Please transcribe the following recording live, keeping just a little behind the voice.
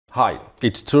Hi,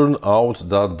 it turned out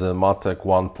that the Matek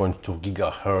 1.2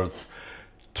 GHz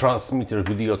transmitter,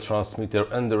 video transmitter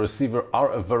and the receiver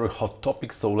are a very hot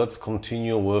topic, so let's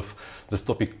continue with this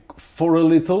topic for a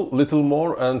little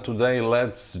more, and today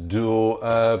let's do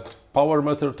a power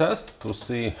meter test to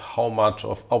see how much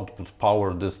of output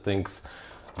power this thing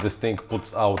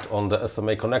puts out on the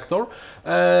SMA connector,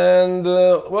 and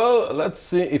well, let's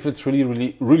see if it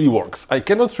really works. I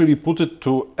cannot really put it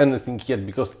to anything yet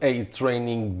because A, it's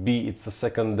raining, B, it's the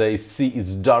second day, C,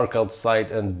 it's dark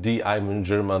outside, and D, I'm in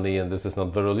Germany and this is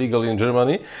not very legal in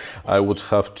Germany. I would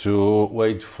have to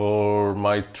wait for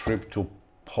my trip to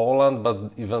Poland,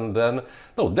 but even then,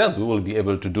 no, then we will be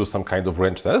able to do some kind of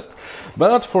range test.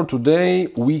 But for today,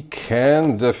 we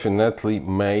can definitely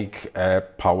make a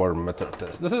power meter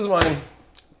test. This is my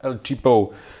El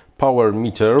Cheapo power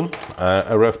meter,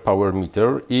 RF power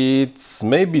meter. It's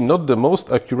maybe not the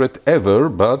most accurate ever,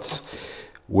 but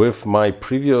with my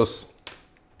previous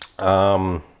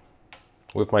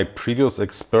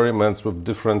experiments with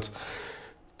different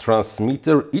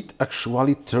transmitter, it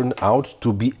actually turned out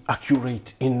to be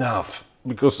accurate enough,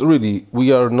 because really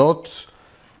we are not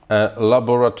a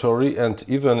laboratory, and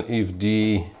even if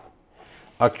the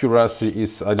accuracy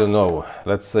is, I don't know,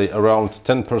 let's say around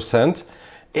 10%,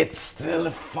 it's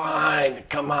still fine.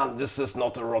 Come on, this is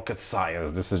not a rocket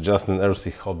science, this is just an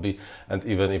RC hobby, and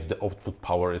even if the output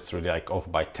power is really like off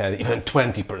by 10, even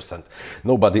 20%,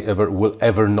 nobody will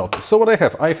ever notice. So what I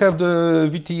have the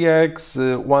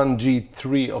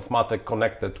VTX-1G3 of Matek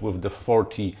connected with the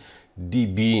 40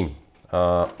 dB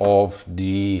of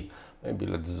the, maybe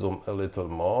let's zoom a little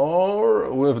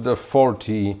more, with the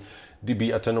 40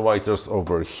 dB attenuators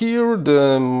over here,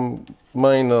 the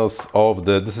minus of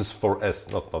the, this is 4S,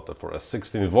 not the 4S,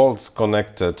 16 volts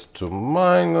connected to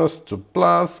minus to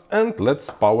plus, and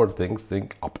let's power thing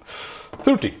up.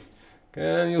 30.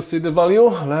 Can you see the value?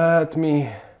 Let me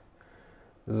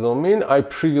zoom in. I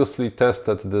previously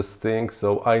tested this thing,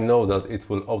 so I know that it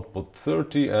will output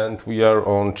 30, and we are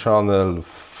on channel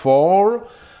 4,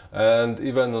 and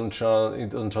even on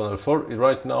channel 4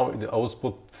 right now it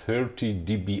outputs 30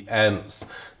 dBms.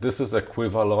 This is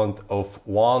equivalent of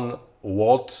 1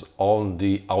 watt on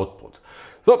the output.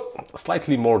 So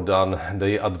slightly more than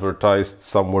they advertised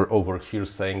somewhere over here,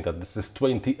 saying that this is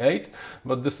 28,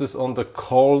 but this is on the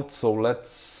cold, so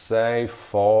let's say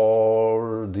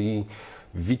for the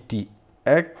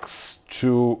VTX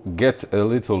to get a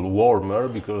little warmer,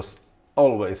 because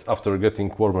always after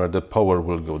getting warmer the power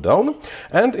will go down.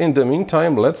 And in the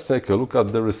meantime, let's take a look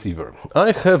at the receiver.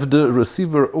 I have the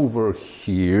receiver over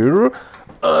here.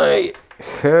 I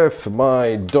have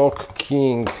my Dock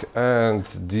King and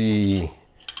the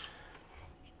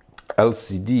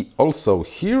LCD also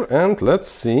here, and let's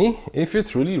see if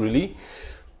it really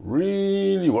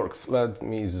works. Let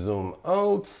me zoom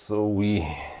out so we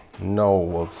know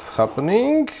what's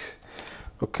happening.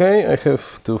 Okay, I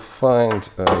have to find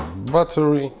a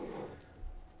battery,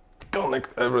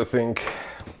 connect everything,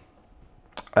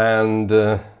 and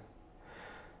does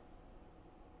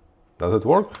it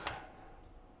work?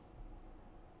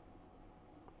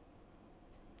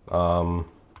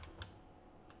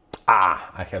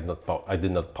 I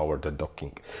did not power the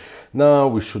docking. Now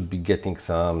we should be getting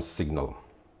some signal.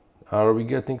 Are we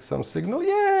getting some signal?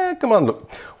 Yeah, come on,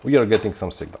 look. We are getting some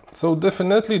signal. So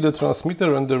definitely the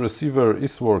transmitter and the receiver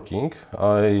is working.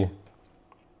 I'm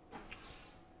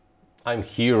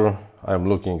here, I'm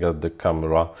looking at the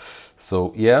camera.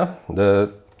 So yeah,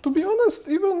 to be honest,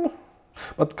 even,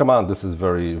 but come on, this is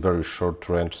very short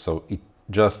range, so it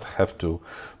just have to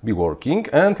be working.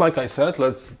 And like I said,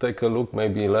 let's take a look,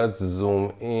 maybe let's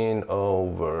zoom in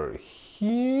over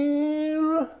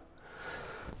here.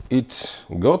 It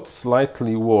got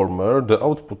slightly warmer, the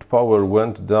output power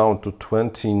went down to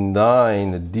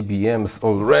 29 dBms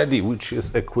already, which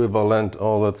is equivalent,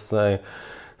 or let's say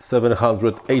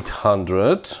 700,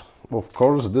 800. Of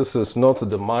course, this is not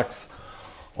the max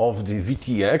of the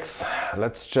VTX.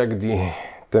 Let's check the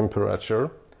temperature.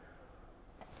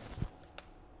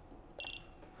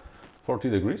 40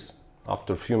 degrees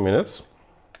after a few minutes.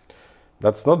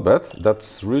 That's not bad.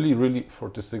 That's really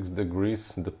 46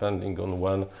 degrees, depending on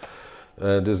when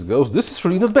this goes. This is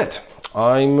really not bad.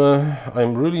 I'm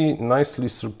really nicely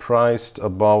surprised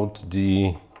about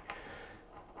the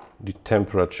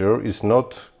temperature. It's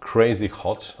not crazy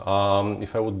hot.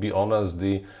 If I would be honest,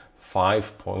 the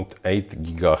 5.8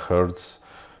 GHz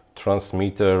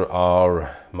transmitter are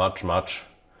much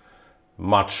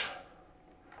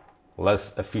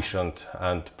less efficient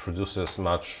and produces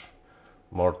much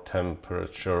more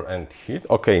temperature and heat.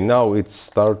 Okay, now it's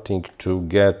starting to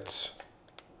get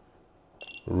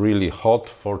really hot,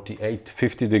 48,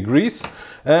 50 degrees,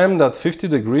 and at 50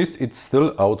 degrees it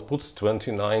still outputs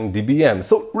 29 dBm.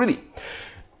 So really,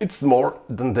 it's more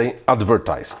than they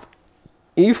advertised.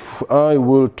 If I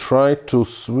will try to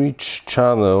switch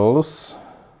channels,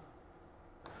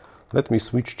 let me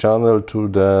switch channel to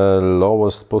the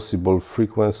lowest possible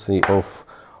frequency of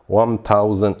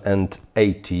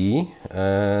 1080,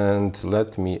 and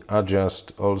let me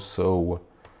adjust also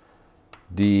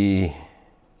the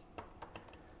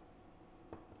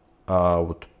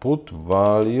output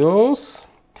values.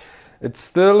 It's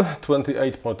still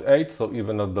 28.8, so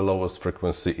even at the lowest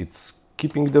frequency it's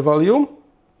keeping the value.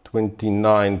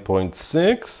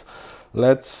 29.6.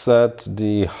 Let's set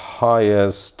the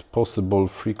highest possible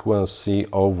frequency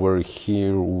over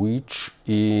here, which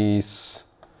is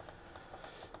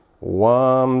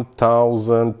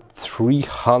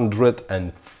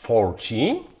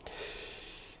 1340.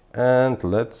 And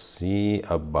let's see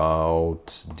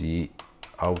about the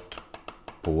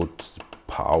output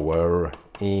power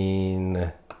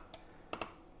in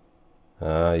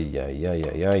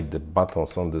the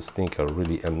buttons on this thing are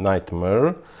really a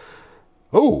nightmare.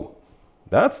 Oh,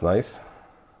 that's nice.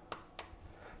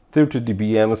 30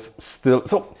 dBms still.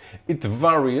 So it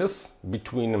varies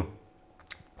between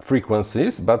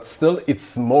frequencies, but still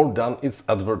it's more than it's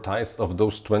advertised of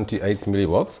those 28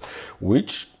 milliwatts,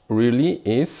 which really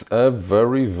is a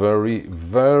very, very,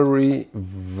 very,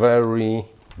 very,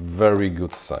 very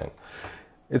good sign.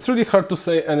 It's really hard to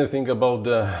say anything about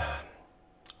the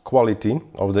quality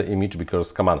of the image,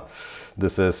 because come on,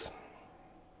 this is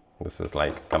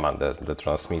like, come on, the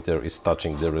transmitter is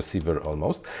touching the receiver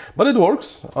almost, but it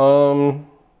works.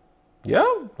 Yeah,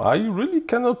 I really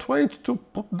cannot wait to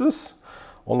put this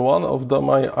on one of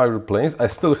my airplanes. I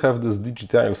still have this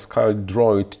digital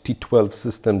SkyDroid T12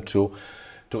 system to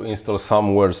install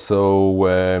somewhere, so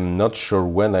I'm not sure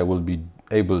when I will be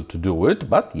able to do it,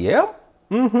 but yeah,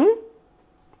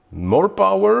 more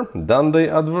power than they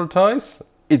advertise.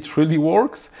 It really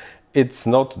works. It's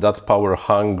not that power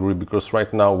hungry, because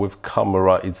right now with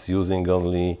camera it's using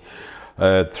only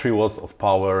 3 watts of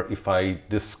power. If I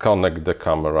disconnect the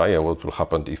camera, yeah, what will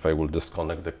happen if I will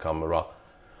disconnect the camera?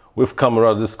 With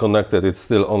camera disconnected, it's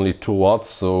still only 2 watts,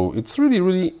 so it's really,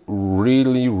 really,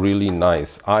 really, really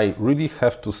nice. I really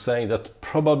have to say that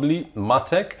probably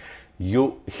Matek,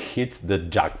 you hit the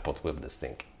jackpot with this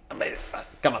thing. Amazing.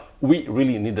 Come on, we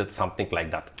really needed something like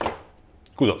that.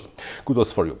 Kudos,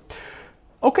 kudos for you.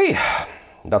 Okay,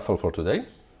 that's all for today.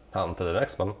 Until the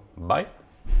next one, bye.